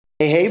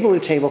Hey, Blue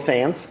Table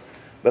fans.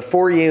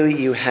 Before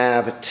you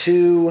have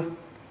two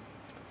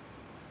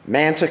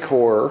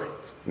Manticore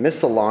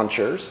missile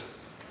launchers.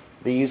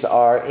 These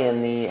are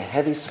in the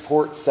heavy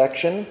support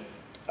section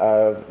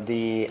of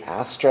the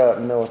Astra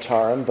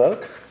Militarum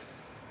book.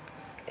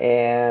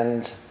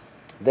 And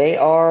they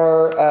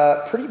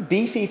are pretty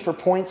beefy for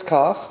points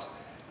cost.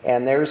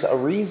 And there's a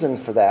reason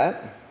for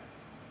that,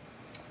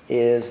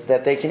 is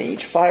that they can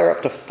each fire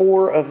up to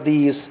 4 of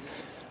these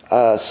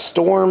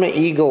Storm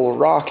Eagle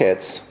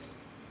rockets.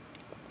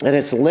 And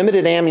it's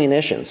limited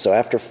ammunition, so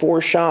after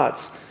 4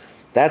 shots,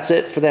 that's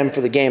it for them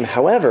for the game.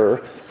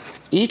 However,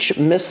 each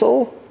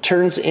missile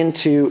turns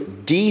into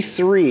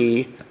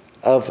D3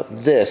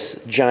 of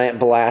this giant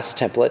blast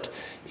template.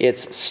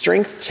 It's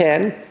strength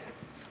 10,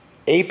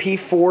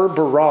 AP4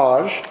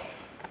 barrage,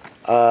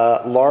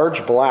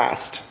 large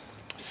blast.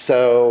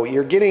 So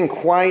you're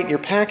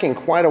packing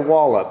quite a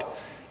wallop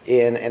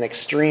in an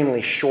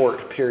extremely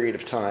short period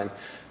of time.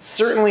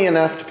 Certainly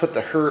enough to put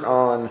the hurt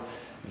on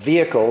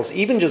vehicles.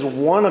 Even just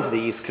one of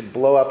these could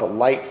blow up a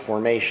light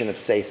formation of,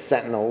 say,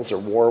 sentinels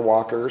or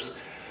warwalkers,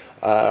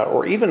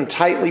 or even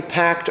tightly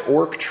packed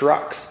orc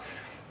trucks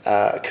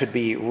could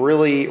be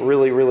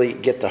really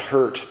get the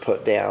hurt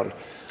put down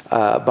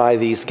by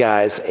these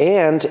guys.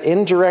 And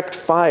indirect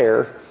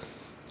fire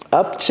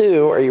up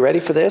to, are you ready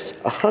for this,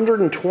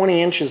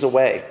 120 inches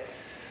away.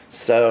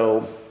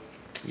 So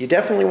you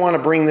definitely want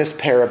to bring this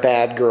pair of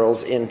bad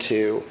girls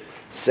into,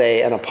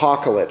 say, an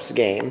apocalypse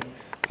game.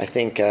 I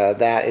think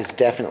that is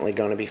definitely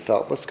going to be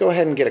felt. Let's go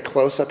ahead and get a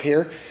close-up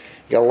here.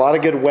 You got a lot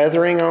of good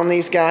weathering on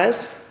these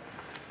guys.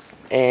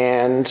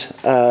 And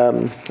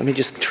let me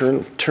just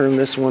turn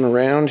this one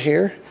around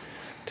here.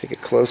 Take a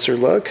closer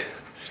look.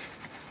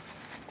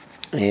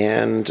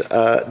 And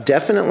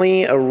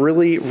definitely a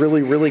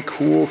really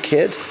cool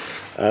kit.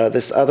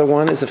 This other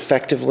one is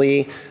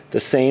effectively the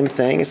same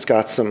thing. It's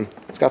got some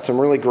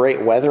really great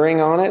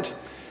weathering on it.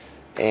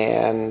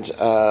 And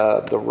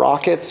the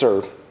rockets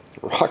are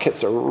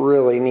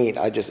really neat.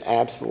 I just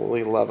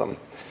absolutely love them.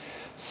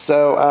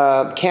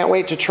 So can't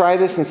wait to try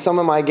this in some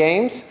of my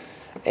games,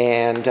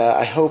 and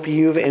I hope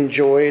you've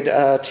enjoyed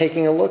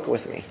taking a look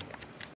with me.